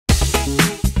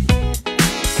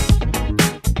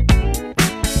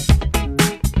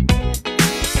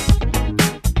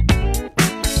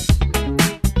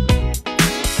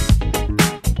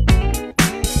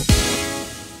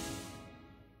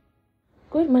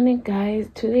Good morning, guys.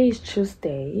 Today is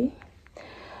Tuesday.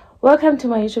 Welcome to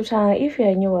my YouTube channel. If you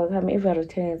are new, welcome. If you are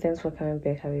returning, thanks for coming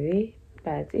back, Habibi.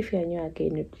 But if you are new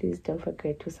again, please don't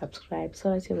forget to subscribe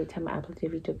so that every time I upload a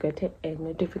video, get a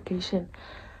notification.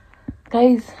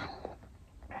 Guys,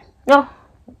 no,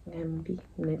 never mind me,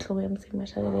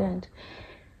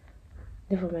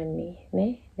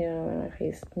 never mind my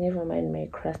face, never mind my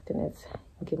crustiness.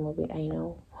 I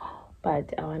know,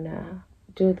 but I wanna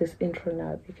do this intro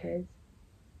now because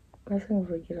nothing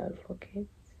regular for kids.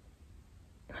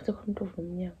 I don't come to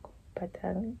from young, but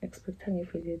I'm expecting a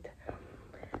visit.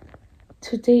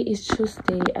 Today is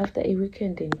Tuesday after a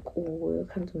weekend in school.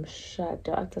 Welcome to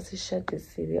Mshado. After I shut this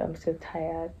city, I'm still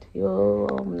tired.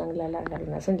 I'm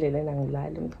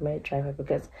my driver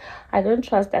because I don't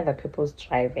trust other people's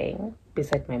driving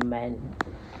beside my man.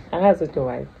 And that's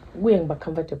why we're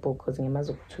comfortable because I'm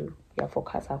to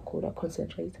focus, I could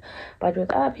concentrate. But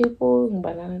with other people,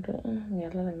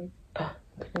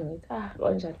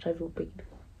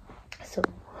 so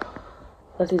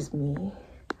that is me.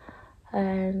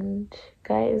 And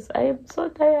guys, I am so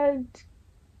tired.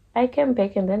 I came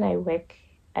back and then I work.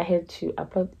 I had to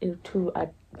upload to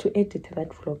edit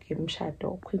that vlog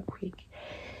quick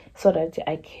so that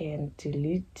I can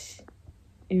delete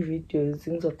videos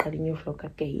and so new vlog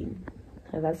again.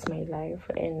 And that's my life.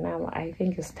 And now I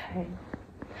think it's time.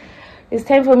 It's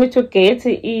time for me to get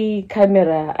a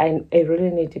camera. I really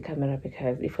need a camera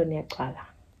because if only that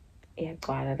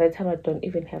time I don't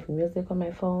even have music on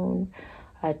my phone.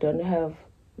 I don't have,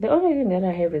 the only thing that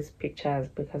I have is pictures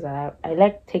because I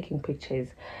like taking pictures.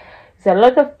 It's a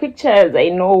lot of pictures, I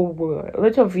know, a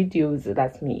lot of videos,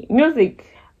 that's me. Music,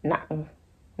 zero.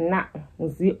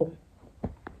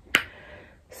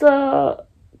 So,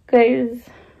 guys,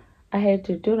 I had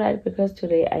to do that because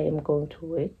today I am going to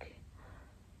work.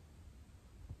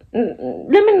 Let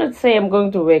me not say I'm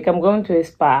going to work, I'm going to a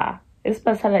spa. A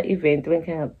special event when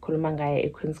I a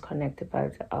Queen's Connect,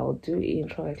 but I'll do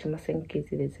intro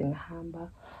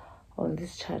on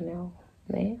this channel.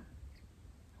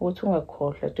 What I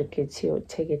call to get you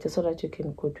take it so that you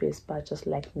can go to a spa just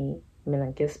like me. I mean,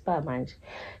 I guess spa man,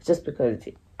 just because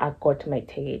I got my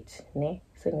ticket. Saying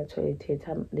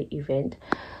the event,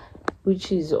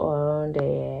 which is on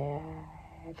the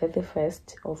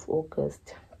 31st of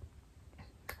August.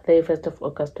 31st of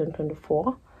August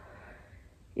 2024.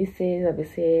 It says I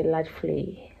say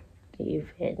largely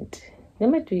event.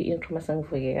 Let me do intro myself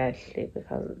for you actually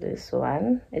because this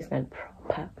one is not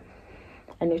proper.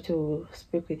 I need to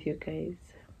speak with you guys.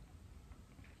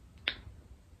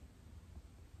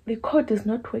 The code is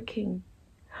not working.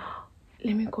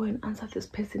 Let me go and answer this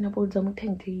person about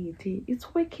something.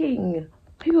 It's working.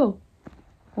 People,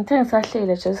 I'm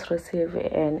just receive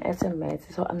an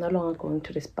SMS, so I'm no longer going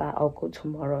to the spa. I'll go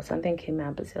tomorrow. Something came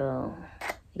up, so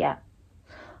yeah.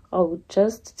 I'll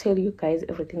just tell you guys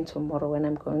everything tomorrow when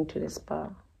I'm going to the spa.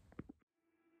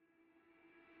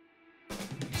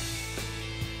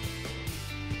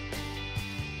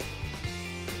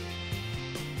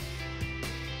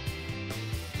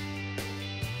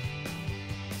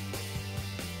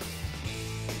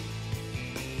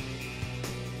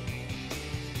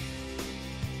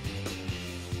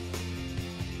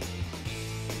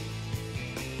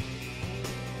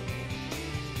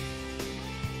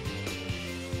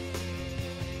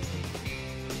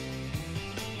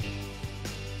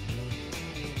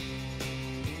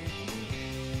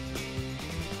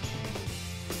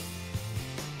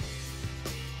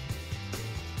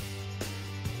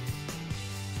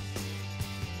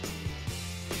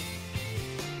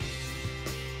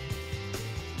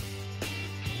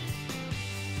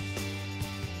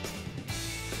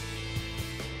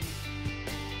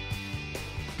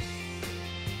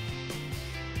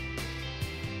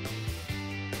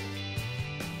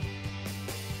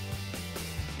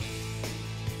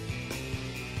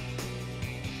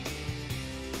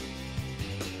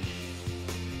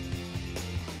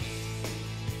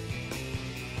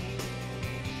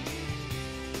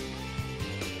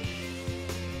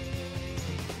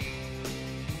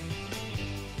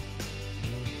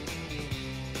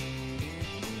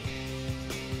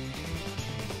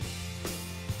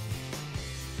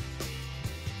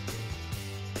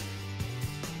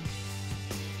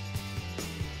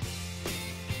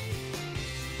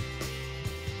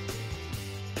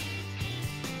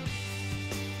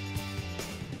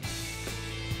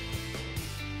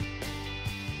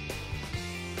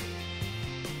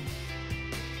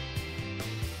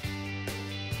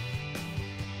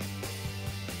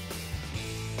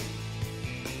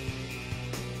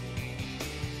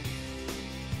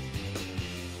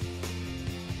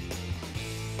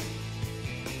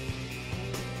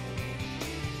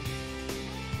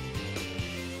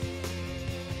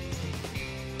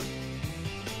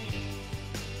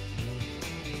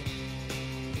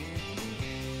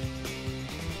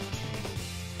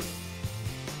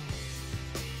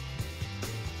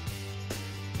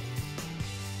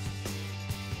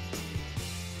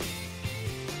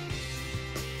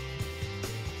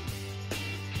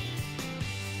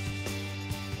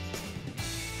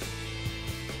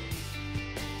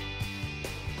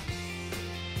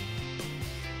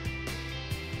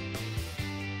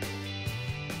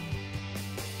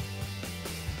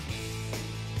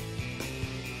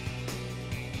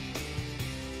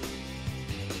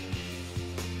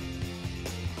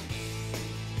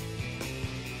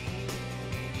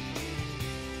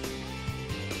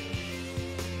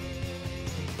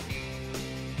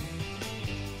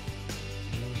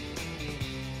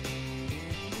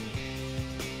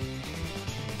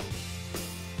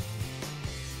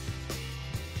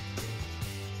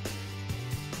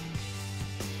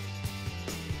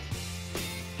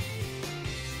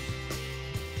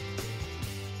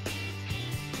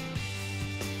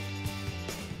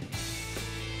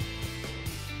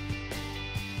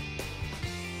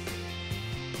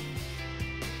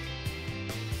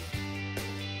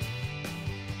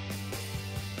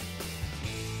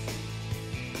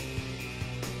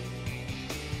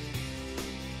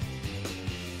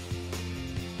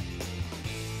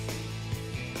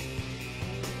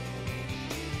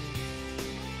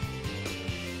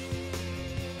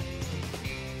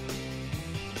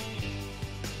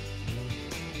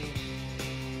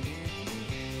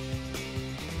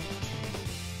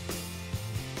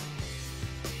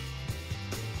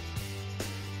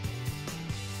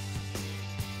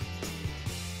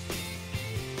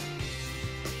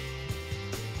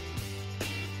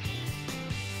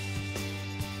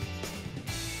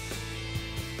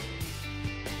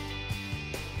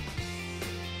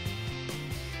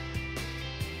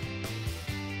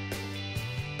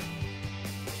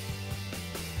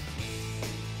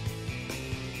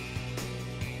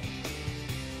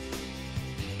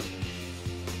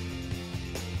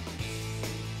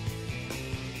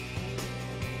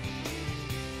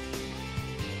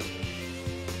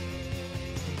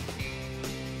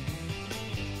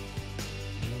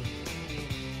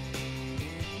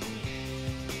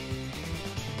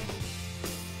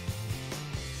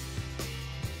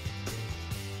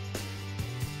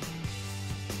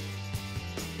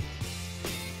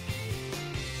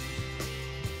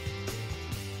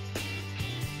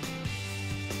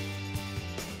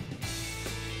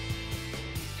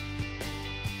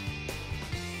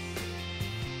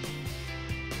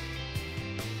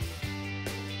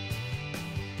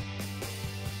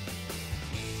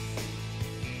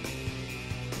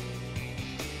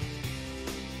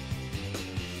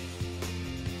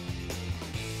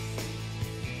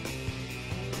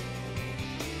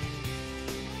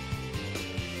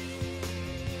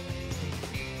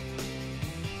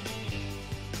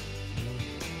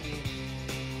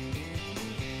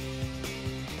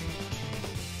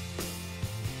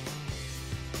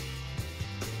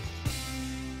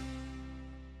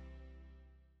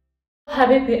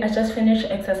 Habibi, I just finished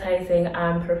exercising.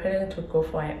 I'm preparing to go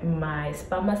for my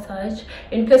spa massage.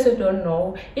 In case you don't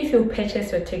know, if you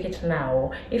purchase your ticket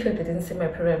now, if you didn't see my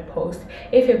previous post,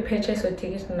 if you purchase your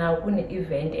ticket now on the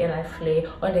event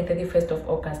on the 31st of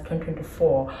August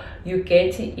 2024, you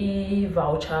get a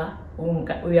voucher.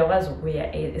 Uyakwazi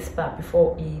ukuya e-spa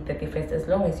before i-31st, as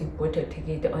long as you bought your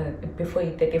ticket before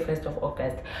i-31st of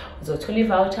August. Uzothola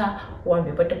voucher,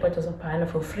 uhambe bottles of banana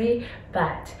for free.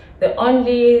 But the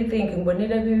only thing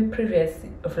ngibonile kwi-previous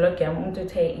vlog yami umuntu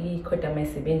uthe i-code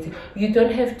amayisebenzi, you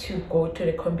don't have to go to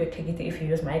the computer ticket if you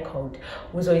use my code.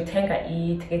 Uzoyithenga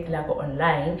i-ticket lakho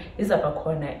online, izaba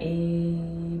khona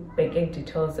i-banking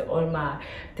details on my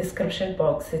description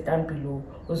box down below.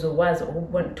 Uzokwazi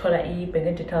ukuthola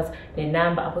i-banking details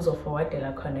nenamba apho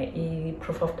uzoforwardela khona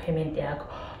i-proof of payment yakho.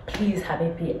 Please,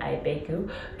 Habibi, I beg you,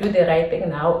 do the right thing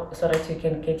now so that you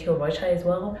can get your voucher as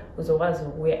well. As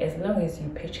long as you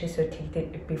purchase your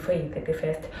ticket before the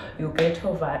 31st, you get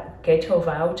your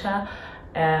voucher.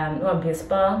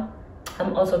 Spa.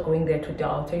 I'm also going there today.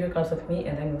 I'll take you guys with me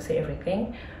and then we'll say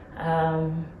everything.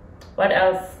 What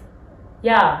else?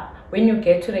 Yeah, when you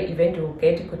get to the event, you'll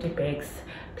get goodie bags.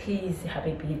 Please,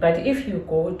 Habibi. But if you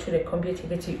go to the computer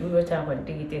ticket, you will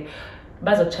ticket.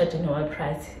 But charging no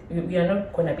price, we are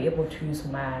not gonna be able to use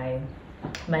my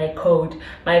code.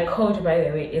 My code, by the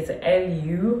way, is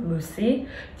LU Lucy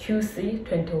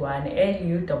QC21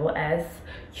 LUSS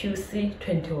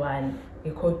QC21.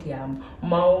 The code yam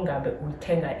maungabe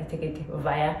utenga itiketi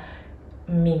via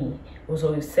me.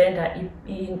 Also you send her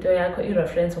into your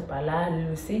reference bala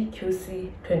Lucy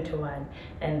QC21,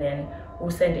 and then we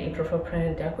send a profile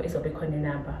print yako is a big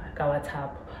number ka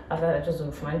WhatsApp. After that, just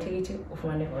ufumana ticket,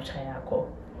 ufumana voucher yako.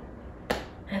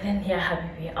 And then here,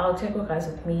 Habibi, I'll take you guys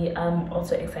with me. I'm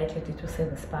also excited to see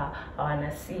the spa. I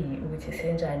wanna see which is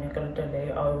and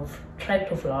I'll try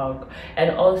to vlog,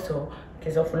 and also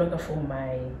there's a vlog for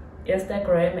my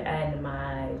Instagram and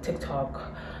my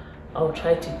TikTok. I'll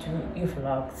try to do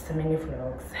vlogs, many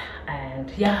vlogs,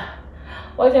 and yeah.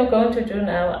 What I'm going to do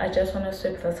now, I just want to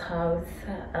sweep this house.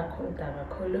 I want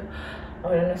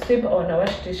to sweep, I want to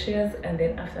wash dishes, and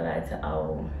then after that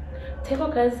I'll take you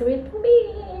guys with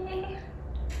me.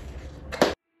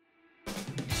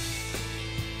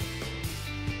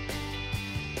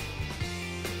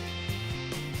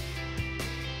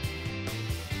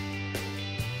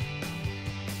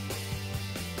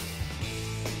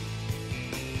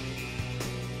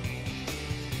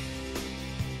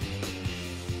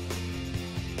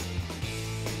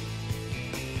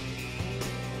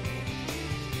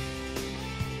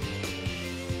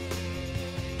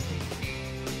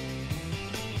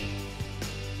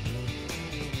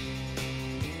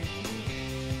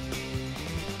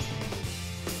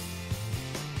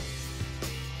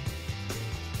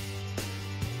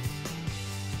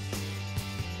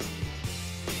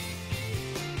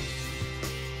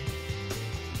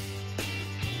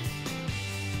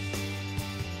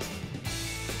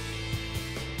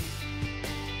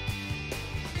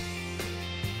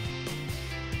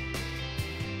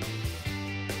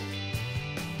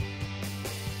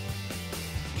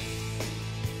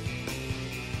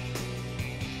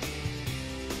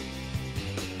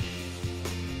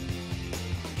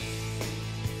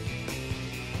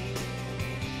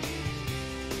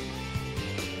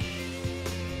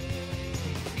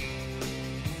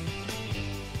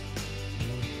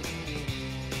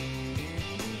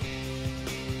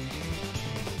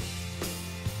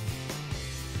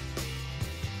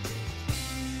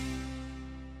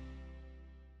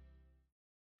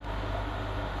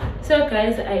 So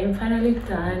guys, I am finally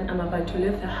done. I'm about to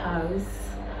leave the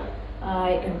house. I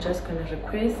am just gonna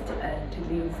request to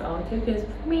leave. I'll take this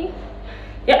with me.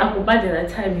 Yeah, I'm about that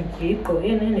time again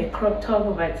going in a crop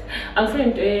top, but I'm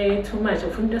feeling too much.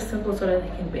 I'm feeling just simple so that I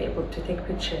can be able to take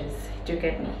pictures. Do you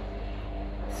get me?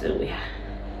 So yeah,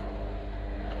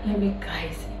 let me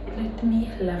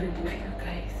love it with you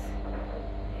guys.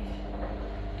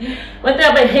 What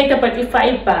I hate about the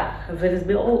fiber, it will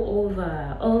be all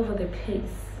over the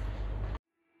place.